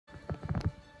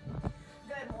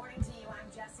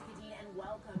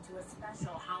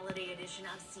Special holiday edition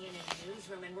of CNN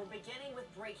Newsroom, and we're beginning with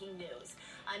breaking news.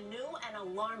 A new and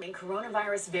alarming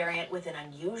coronavirus variant with an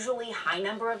unusually high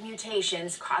number of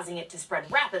mutations causing it to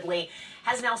spread rapidly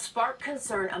has now sparked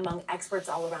concern among experts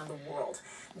all around the world.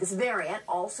 This variant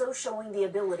also showing the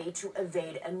ability to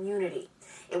evade immunity.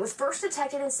 It was first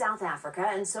detected in South Africa,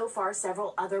 and so far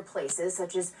several other places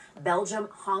such as Belgium,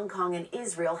 Hong Kong, and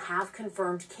Israel have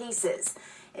confirmed cases.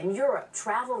 In Europe,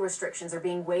 travel restrictions are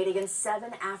being weighed against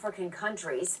 7 African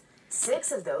countries,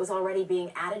 6 of those already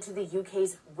being added to the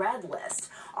UK's red list.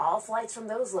 All flights from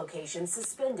those locations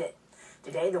suspended.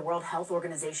 Today, the World Health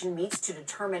Organization meets to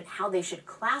determine how they should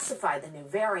classify the new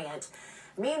variant.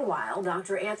 Meanwhile,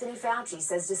 Dr. Anthony Fauci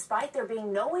says despite there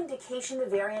being no indication the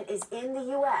variant is in the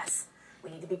U.S., we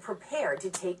need to be prepared to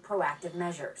take proactive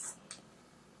measures.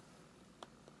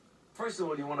 First of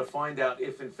all, you want to find out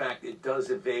if, in fact, it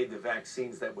does evade the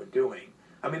vaccines that we're doing.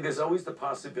 I mean, there's always the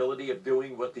possibility of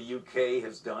doing what the UK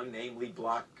has done, namely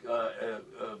block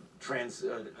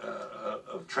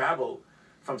travel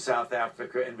from South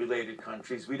Africa and related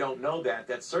countries. We don't know that.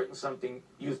 That's certainly something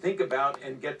you think about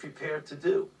and get prepared to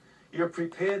do. You're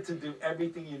prepared to do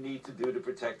everything you need to do to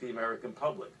protect the American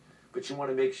public. But you want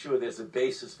to make sure there's a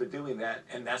basis for doing that,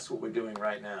 and that's what we're doing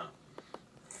right now.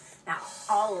 Now,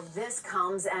 all of this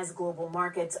comes as global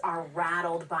markets are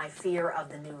rattled by fear of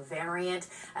the new variant.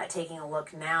 Taking a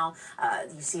look now,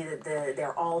 you see that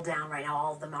they're all down right now.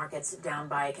 All of the markets down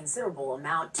by a considerable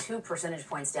amount, 2 percentage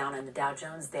points down in the Dow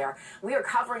Jones there. We are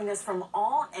covering this from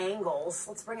all angles.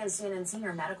 Let's bring in CNN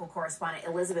senior medical correspondent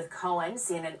Elizabeth Cohen,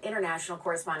 CNN international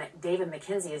correspondent David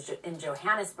McKenzie is in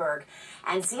Johannesburg,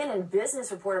 and CNN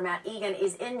business reporter Matt Egan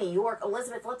is in New York.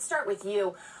 Elizabeth, let's start with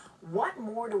you. What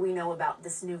more do we know about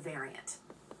this new variant?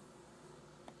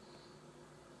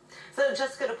 So,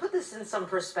 Jessica, to put this in some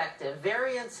perspective,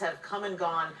 variants have come and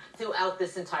gone throughout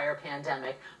this entire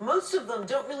pandemic. Most of them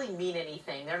don't really mean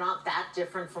anything. They're not that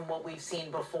different from what we've seen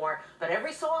before. But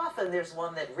every so often, there's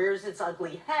one that rears its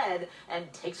ugly head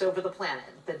and takes over the planet.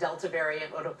 The Delta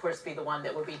variant would, of course, be the one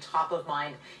that would be top of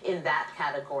mind in that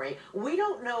category. We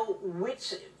don't know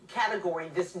which category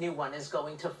this new one is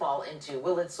going to fall into.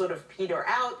 Will it sort of peter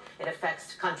out? It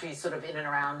affects countries sort of in and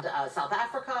around South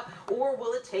Africa, or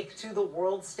will it take to the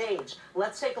world stage?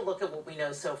 Let's take a look at what we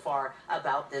know so far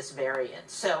about this variant.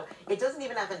 So it doesn't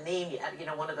even have a name yet, you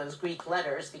know, one of those Greek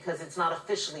letters, because it's not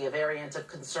officially a variant of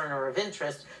concern or of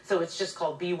interest. So it's just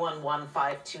called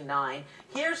B1.1.529.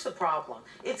 Here's the problem.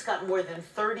 It's got more than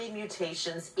 30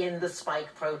 mutations in the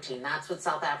spike protein. That's what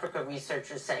South Africa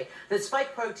researchers say. The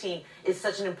spike protein is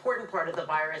such an important part of the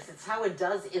virus. It's how it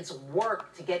does its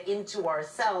work to get into our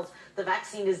cells. The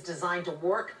vaccine is designed to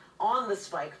work on the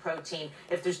spike protein.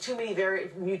 If there's too many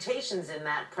mutations in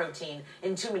that protein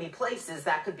in too many places,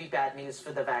 that could be bad news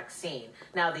for the vaccine.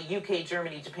 Now, the UK,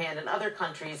 Germany, Japan, and other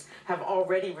countries have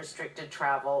already restricted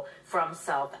travel from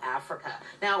South Africa.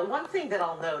 Now, one thing that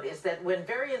I'll note is that when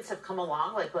variants have come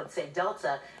along, like let's say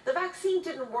Delta, the vaccine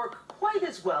didn't work quite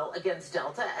as well against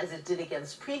Delta as it did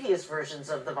against previous versions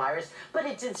of the virus, but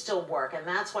it did still work, and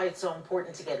that's why it's so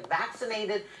important to get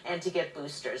vaccinated and to get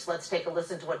boosters. Let's take a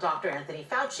listen to what Dr. Anthony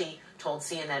Fauci told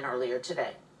CNN earlier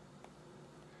today.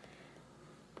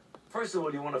 First of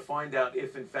all, you want to find out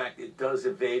if, in fact, it does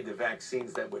evade the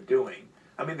vaccines that we're doing.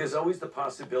 I mean, there's always the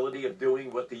possibility of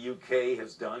doing what the UK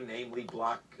has done, namely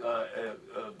block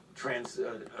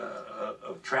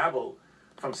travel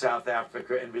from South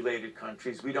Africa and related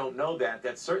countries. We don't know that.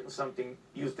 That's certainly something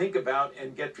you think about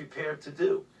and get prepared to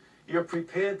do. You're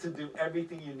prepared to do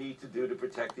everything you need to do to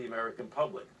protect the American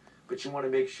public. But you want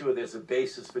to make sure there's a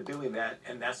basis for doing that,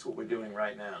 and that's what we're doing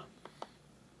right now.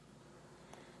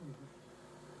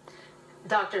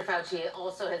 Dr. Fauci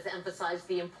also has emphasized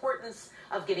the importance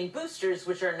of getting boosters,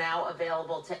 which are now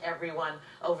available to everyone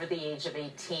over the age of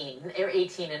 18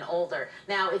 and older.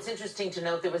 Now, it's interesting to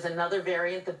note there was another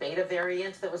variant, the Beta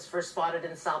variant, that was first spotted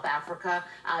in South Africa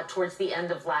towards the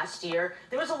end of last year.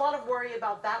 There was a lot of worry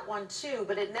about that one, too,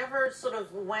 but it never sort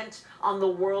of went on the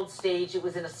world stage. It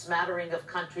was in a smattering of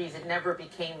countries. It never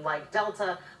became like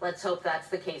Delta. Let's hope that's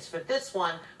the case for this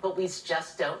one, but we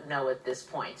just don't know at this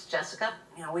point. Jessica?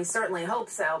 You know, we certainly hope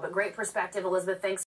so, but great perspective, Elizabeth. Thanks.